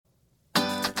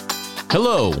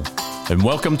Hello, and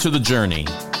welcome to The Journey,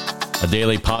 a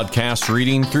daily podcast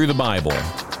reading through the Bible.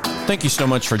 Thank you so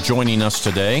much for joining us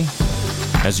today.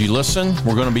 As you listen,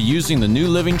 we're going to be using the New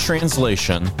Living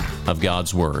Translation of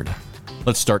God's Word.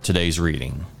 Let's start today's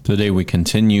reading. Today we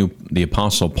continue the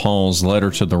Apostle Paul's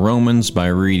letter to the Romans by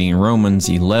reading Romans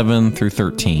 11 through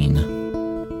 13.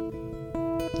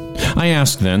 I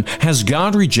ask then, has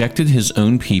God rejected his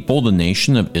own people, the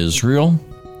nation of Israel?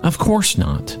 Of course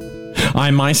not.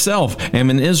 I myself am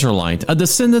an Israelite, a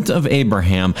descendant of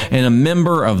Abraham, and a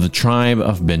member of the tribe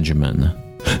of Benjamin.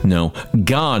 No,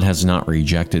 God has not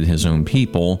rejected his own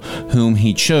people, whom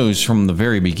he chose from the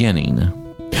very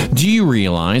beginning. Do you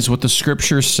realize what the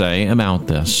scriptures say about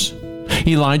this?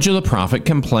 Elijah the prophet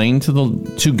complained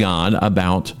to God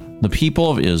about the people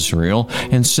of Israel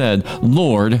and said,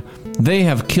 Lord, they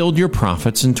have killed your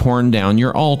prophets and torn down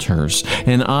your altars,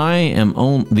 and I am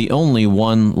the only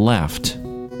one left.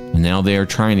 And now they are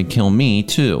trying to kill me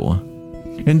too.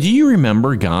 And do you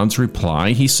remember God's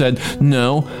reply? He said,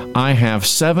 no, I have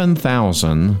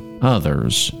 7,000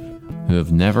 others who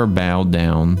have never bowed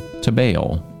down to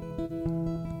Baal.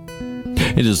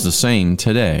 It is the same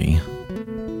today.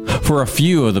 For a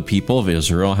few of the people of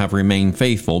Israel have remained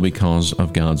faithful because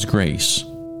of God's grace,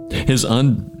 his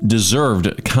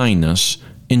undeserved kindness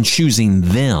in choosing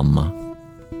them.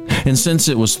 And since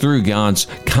it was through God's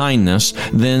kindness,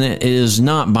 then it is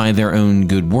not by their own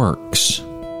good works.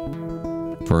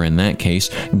 For in that case,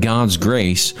 God's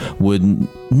grace would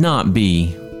not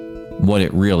be what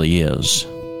it really is,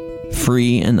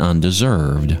 free and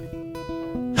undeserved.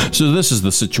 So this is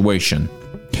the situation.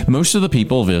 Most of the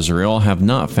people of Israel have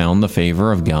not found the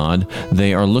favor of God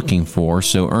they are looking for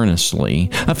so earnestly.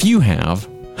 A few have,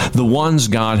 the ones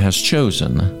God has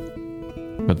chosen.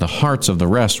 But the hearts of the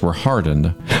rest were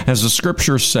hardened. As the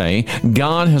scriptures say,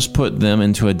 God has put them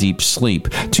into a deep sleep.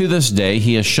 To this day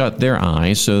he has shut their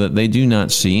eyes so that they do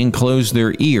not see, and closed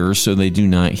their ears so they do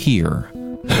not hear.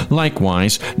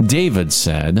 Likewise, David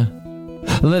said,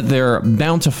 let their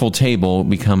bountiful table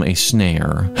become a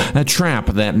snare, a trap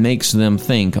that makes them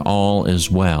think all is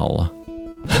well.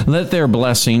 Let their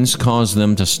blessings cause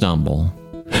them to stumble,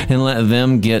 and let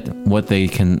them get what they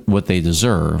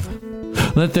deserve.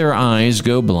 Let their eyes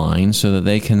go blind so that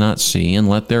they cannot see, and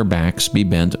let their backs be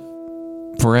bent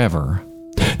forever.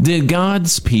 Did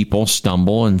God's people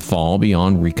stumble and fall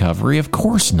beyond recovery? Of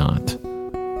course not.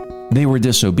 They were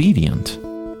disobedient.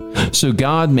 So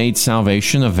God made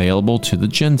salvation available to the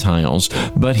Gentiles,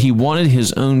 but he wanted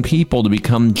his own people to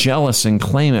become jealous and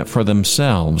claim it for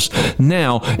themselves.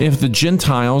 Now, if the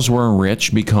Gentiles were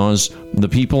enriched because the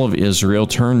people of Israel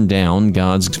turned down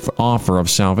God's offer of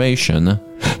salvation,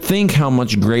 think how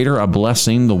much greater a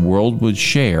blessing the world would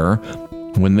share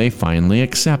when they finally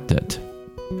accept it.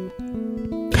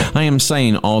 I am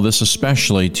saying all this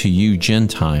especially to you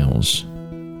Gentiles.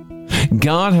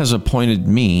 God has appointed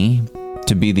me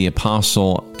to be the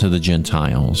apostle to the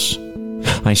Gentiles.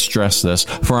 I stress this,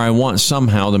 for I want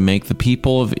somehow to make the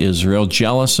people of Israel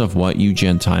jealous of what you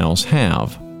Gentiles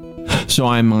have, so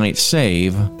I might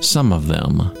save some of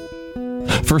them.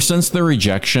 For since the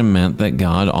rejection meant that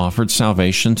God offered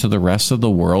salvation to the rest of the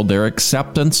world, their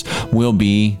acceptance will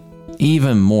be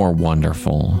even more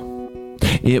wonderful.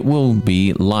 It will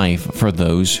be life for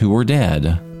those who were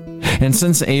dead. And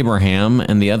since Abraham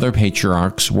and the other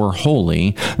patriarchs were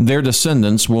holy, their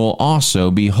descendants will also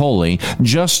be holy,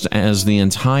 just as the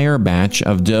entire batch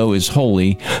of dough is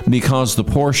holy, because the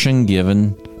portion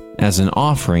given as an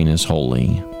offering is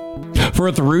holy. For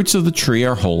if the roots of the tree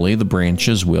are holy, the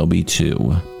branches will be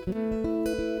too.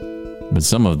 But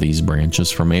some of these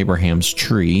branches from Abraham's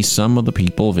tree, some of the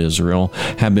people of Israel,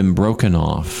 have been broken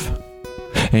off.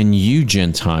 And you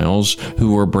Gentiles,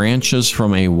 who were branches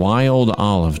from a wild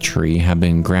olive tree, have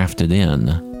been grafted in.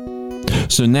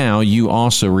 So now you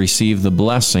also receive the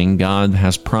blessing God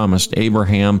has promised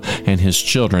Abraham and his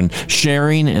children,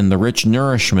 sharing in the rich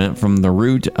nourishment from the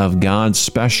root of God's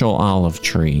special olive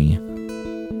tree.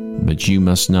 But you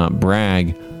must not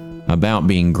brag about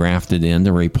being grafted in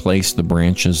to replace the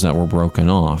branches that were broken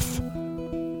off.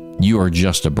 You are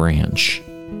just a branch,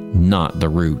 not the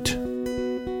root.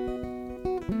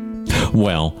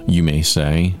 Well, you may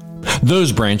say,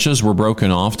 those branches were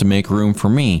broken off to make room for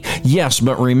me. Yes,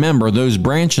 but remember, those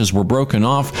branches were broken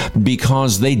off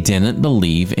because they didn't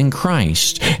believe in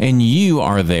Christ. And you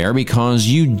are there because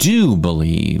you do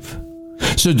believe.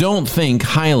 So don't think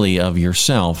highly of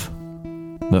yourself,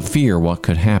 but fear what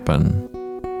could happen.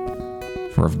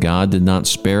 For if God did not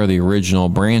spare the original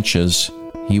branches,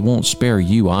 he won't spare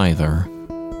you either.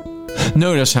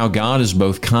 Notice how God is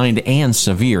both kind and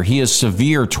severe. He is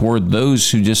severe toward those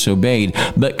who disobeyed,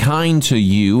 but kind to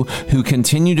you who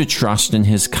continue to trust in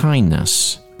His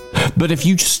kindness. But if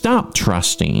you stop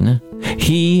trusting,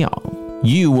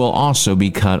 you will also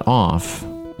be cut off.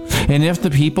 And if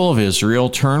the people of Israel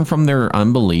turn from their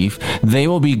unbelief, they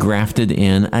will be grafted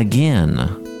in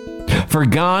again. For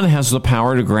God has the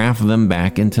power to graft them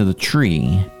back into the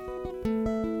tree.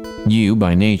 You,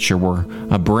 by nature, were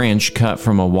a branch cut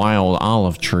from a wild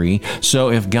olive tree. So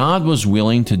if God was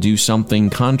willing to do something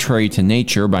contrary to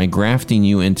nature by grafting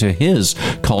you into His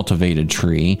cultivated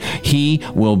tree, He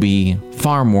will be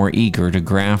far more eager to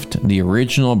graft the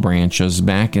original branches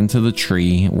back into the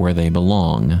tree where they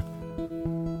belong.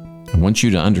 I want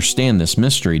you to understand this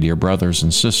mystery, dear brothers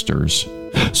and sisters,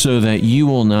 so that you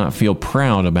will not feel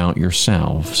proud about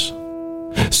yourselves.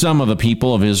 Some of the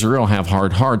people of Israel have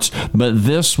hard hearts, but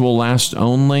this will last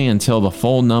only until the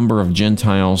full number of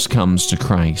Gentiles comes to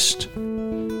Christ.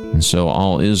 And so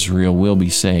all Israel will be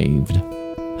saved.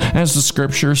 As the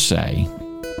scriptures say,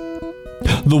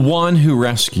 the one who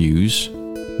rescues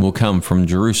will come from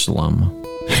Jerusalem,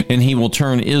 and He will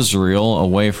turn Israel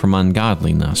away from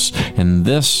ungodliness. And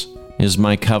this is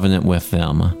my covenant with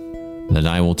them, that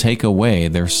I will take away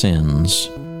their sins.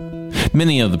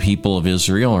 Many of the people of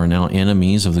Israel are now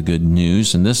enemies of the good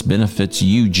news, and this benefits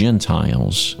you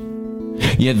Gentiles.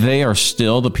 Yet they are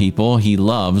still the people He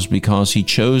loves because He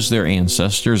chose their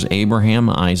ancestors Abraham,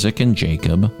 Isaac, and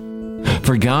Jacob.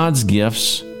 For God's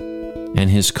gifts and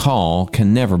His call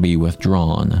can never be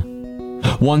withdrawn.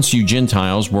 Once you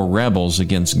Gentiles were rebels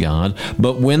against God,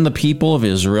 but when the people of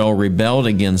Israel rebelled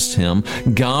against Him,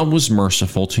 God was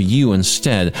merciful to you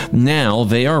instead. Now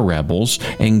they are rebels,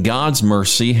 and God's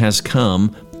mercy has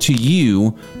come to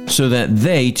you so that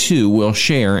they too will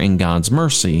share in God's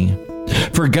mercy.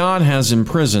 For God has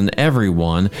imprisoned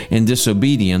everyone in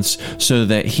disobedience so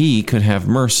that He could have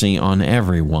mercy on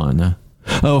everyone.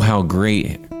 Oh, how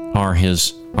great are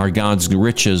God's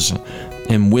riches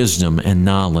and wisdom and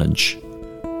knowledge.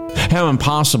 How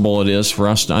impossible it is for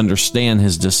us to understand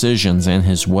His decisions and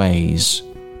His ways.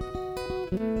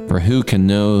 For who can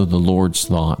know the Lord's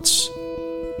thoughts?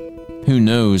 Who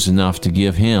knows enough to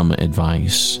give Him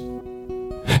advice?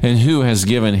 And who has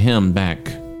given Him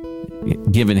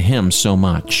so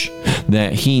much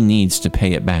that He needs to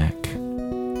pay it back?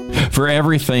 For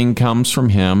everything comes from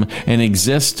Him and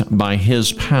exists by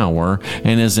His power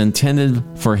and is intended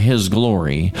for His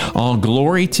glory. All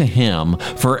glory to Him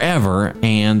forever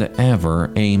and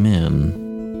ever.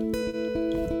 Amen.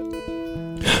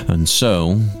 And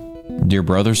so, dear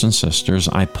brothers and sisters,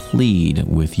 I plead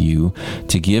with you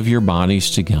to give your bodies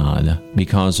to God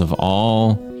because of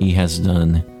all He has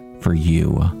done for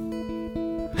you.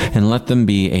 And let them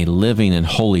be a living and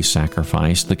holy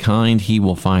sacrifice, the kind He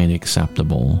will find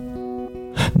acceptable.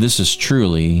 This is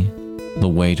truly the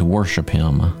way to worship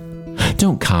Him.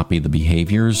 Don't copy the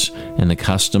behaviors and the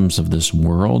customs of this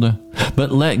world,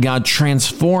 but let God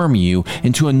transform you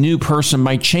into a new person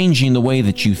by changing the way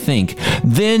that you think.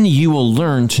 Then you will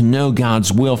learn to know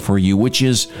God's will for you, which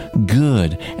is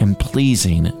good and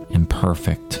pleasing and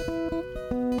perfect.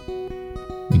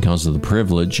 Because of the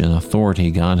privilege and authority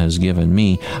God has given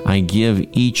me, I give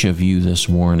each of you this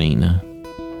warning.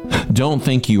 Don't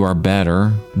think you are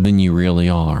better than you really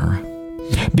are.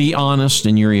 Be honest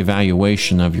in your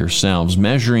evaluation of yourselves,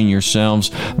 measuring yourselves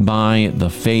by the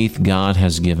faith God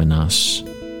has given us.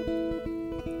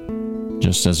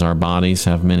 Just as our bodies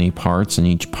have many parts and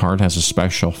each part has a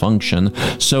special function,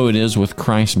 so it is with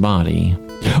Christ's body.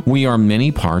 We are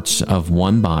many parts of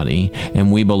one body,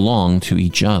 and we belong to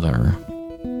each other.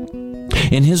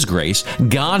 In His grace,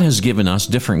 God has given us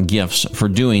different gifts for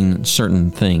doing certain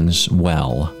things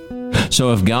well.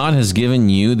 So if God has given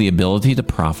you the ability to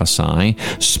prophesy,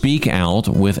 speak out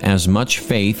with as much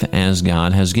faith as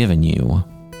God has given you.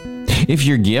 If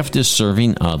your gift is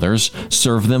serving others,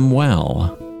 serve them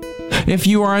well. If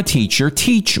you are a teacher,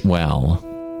 teach well.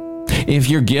 If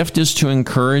your gift is to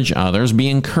encourage others, be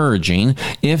encouraging.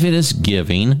 If it is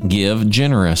giving, give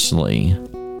generously.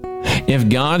 If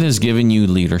God has given you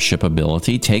leadership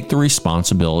ability, take the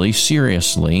responsibility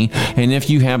seriously. And if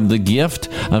you have the gift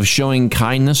of showing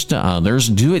kindness to others,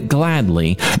 do it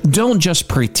gladly. Don't just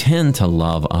pretend to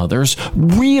love others,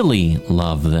 really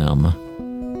love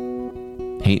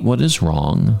them. Hate what is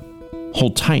wrong.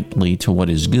 Hold tightly to what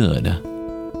is good.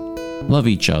 Love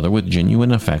each other with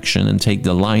genuine affection and take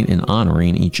delight in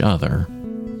honoring each other.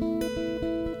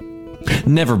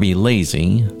 Never be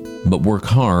lazy, but work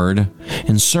hard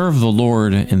and serve the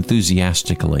Lord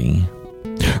enthusiastically.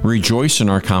 Rejoice in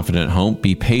our confident hope,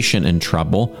 be patient in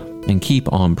trouble, and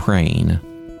keep on praying.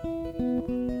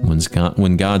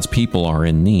 when God's people are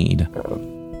in need.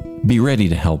 Be ready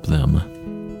to help them.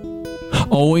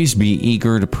 Always be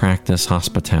eager to practice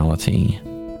hospitality.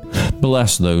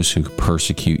 Bless those who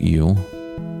persecute you.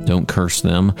 Don't curse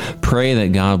them. Pray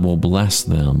that God will bless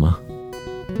them.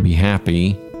 Be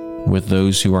happy with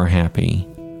those who are happy,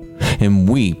 and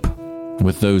weep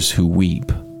with those who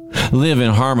weep. Live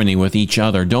in harmony with each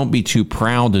other. Don't be too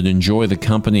proud to enjoy the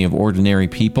company of ordinary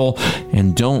people,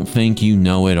 and don't think you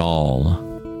know it all.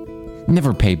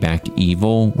 Never pay back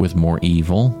evil with more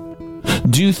evil.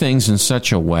 Do things in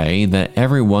such a way that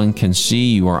everyone can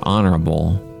see you are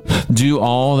honorable. Do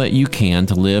all that you can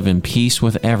to live in peace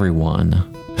with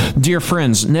everyone. Dear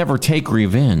friends, never take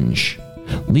revenge.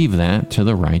 Leave that to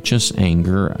the righteous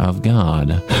anger of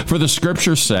God. For the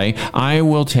scriptures say, I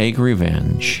will take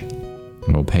revenge.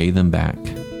 I will pay them back,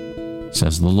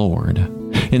 says the Lord.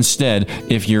 Instead,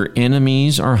 if your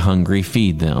enemies are hungry,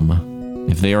 feed them.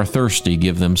 If they are thirsty,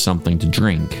 give them something to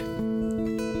drink.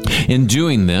 In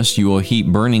doing this, you will heap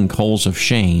burning coals of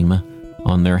shame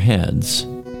on their heads.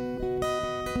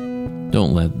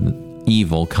 Don't let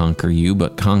evil conquer you,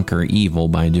 but conquer evil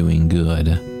by doing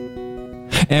good.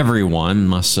 Everyone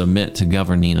must submit to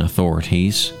governing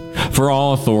authorities, for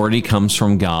all authority comes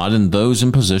from God, and those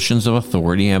in positions of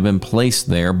authority have been placed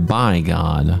there by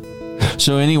God.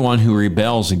 So anyone who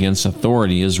rebels against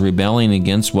authority is rebelling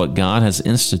against what God has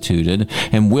instituted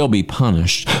and will be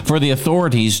punished. For the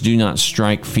authorities do not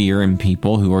strike fear in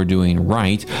people who are doing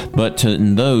right, but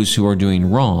in those who are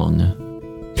doing wrong.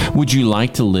 Would you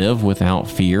like to live without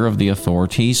fear of the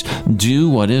authorities? Do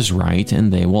what is right,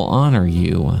 and they will honor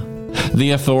you.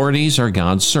 The authorities are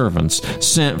God's servants,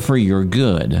 sent for your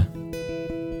good.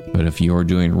 But if you are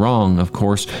doing wrong, of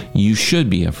course, you should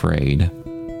be afraid,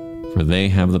 for they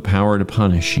have the power to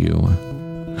punish you.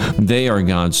 They are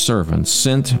God's servants,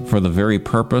 sent for the very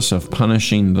purpose of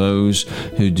punishing those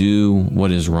who do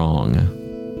what is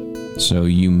wrong. So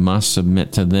you must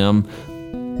submit to them,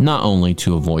 not only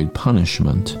to avoid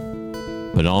punishment,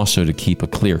 but also to keep a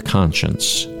clear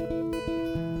conscience.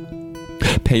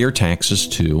 Pay your taxes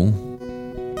too,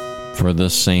 for the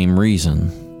same reason.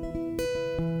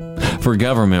 For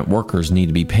government workers need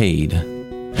to be paid.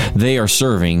 They are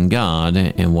serving God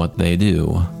in what they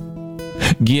do.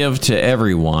 Give to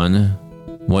everyone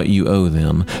what you owe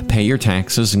them. Pay your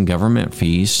taxes and government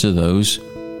fees to those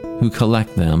who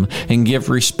collect them, and give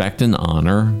respect and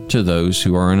honor to those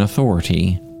who are in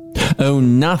authority. Owe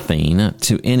nothing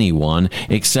to anyone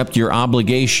except your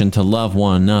obligation to love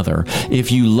one another.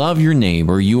 If you love your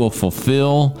neighbor, you will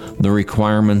fulfill the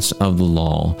requirements of the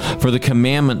law. For the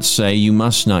commandments say you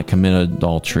must not commit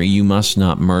adultery, you must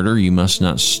not murder, you must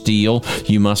not steal,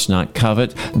 you must not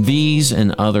covet. These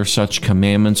and other such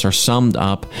commandments are summed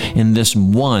up in this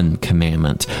one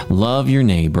commandment: love your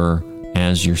neighbor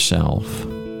as yourself.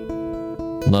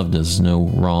 Love does no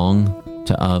wrong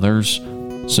to others,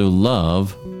 so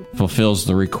love fulfills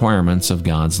the requirements of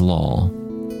God's law.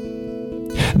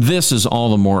 This is all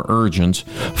the more urgent,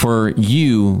 for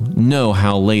you know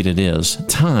how late it is.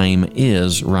 Time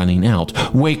is running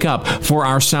out. Wake up, for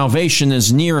our salvation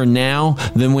is nearer now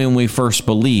than when we first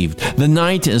believed. The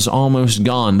night is almost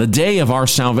gone. The day of our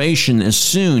salvation is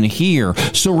soon here.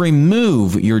 So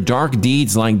remove your dark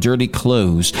deeds like dirty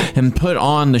clothes and put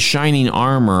on the shining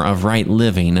armor of right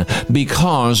living,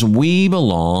 because we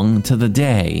belong to the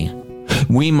day.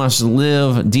 We must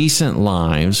live decent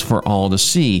lives for all to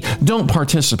see. Don't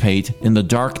participate in the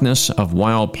darkness of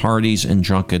wild parties and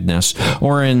drunkenness,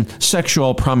 or in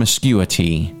sexual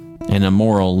promiscuity and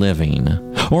immoral living,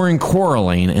 or in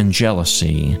quarreling and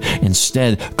jealousy.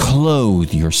 Instead,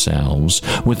 clothe yourselves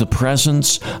with the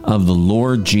presence of the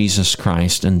Lord Jesus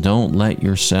Christ, and don't let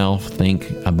yourself think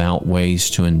about ways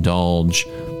to indulge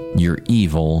your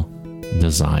evil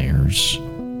desires.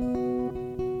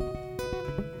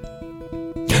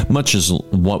 Much as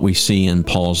what we see in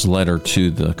Paul's letter to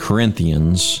the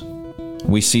Corinthians,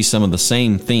 we see some of the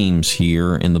same themes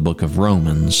here in the book of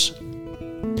Romans.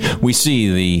 We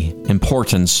see the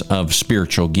importance of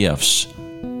spiritual gifts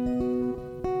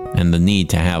and the need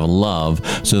to have love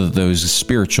so that those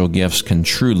spiritual gifts can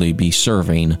truly be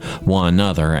serving one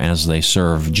another as they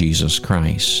serve Jesus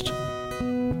Christ.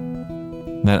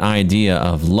 That idea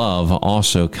of love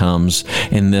also comes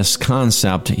in this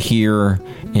concept here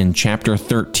in chapter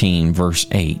 13, verse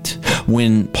 8.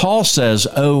 When Paul says,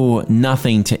 owe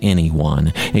nothing to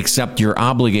anyone except your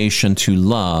obligation to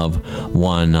love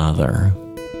one another.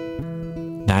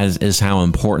 That is how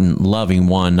important loving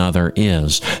one another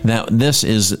is. That this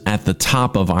is at the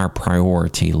top of our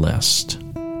priority list.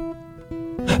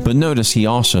 But notice he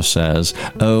also says,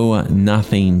 owe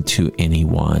nothing to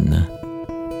anyone.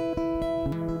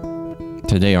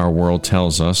 Today our world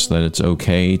tells us that it's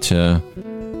okay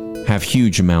to have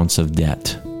huge amounts of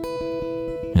debt.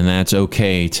 And that's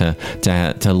okay to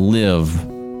live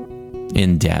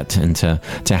in debt and to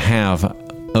have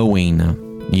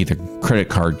owing either credit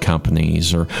card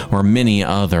companies or many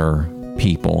other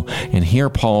people. And here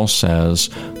Paul says,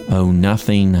 owe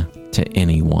nothing to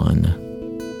anyone.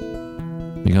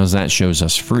 Because that shows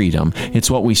us freedom. It's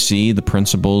what we see, the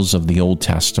principles of the Old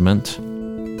Testament.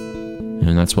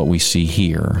 And that's what we see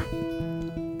here.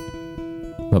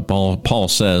 But Paul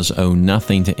says, owe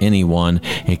nothing to anyone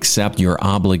except your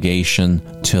obligation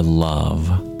to love.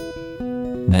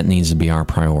 That needs to be our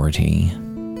priority.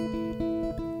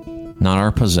 Not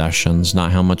our possessions,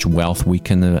 not how much wealth we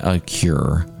can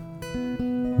accrue,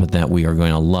 but that we are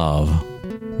going to love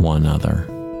one another.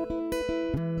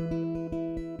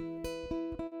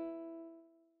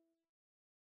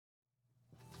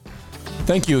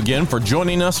 Thank you again for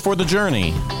joining us for the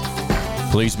journey.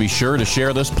 Please be sure to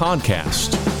share this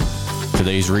podcast.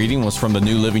 Today's reading was from the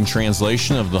New Living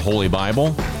Translation of the Holy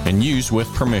Bible and used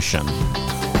with permission.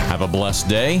 Have a blessed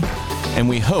day, and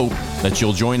we hope that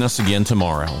you'll join us again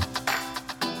tomorrow.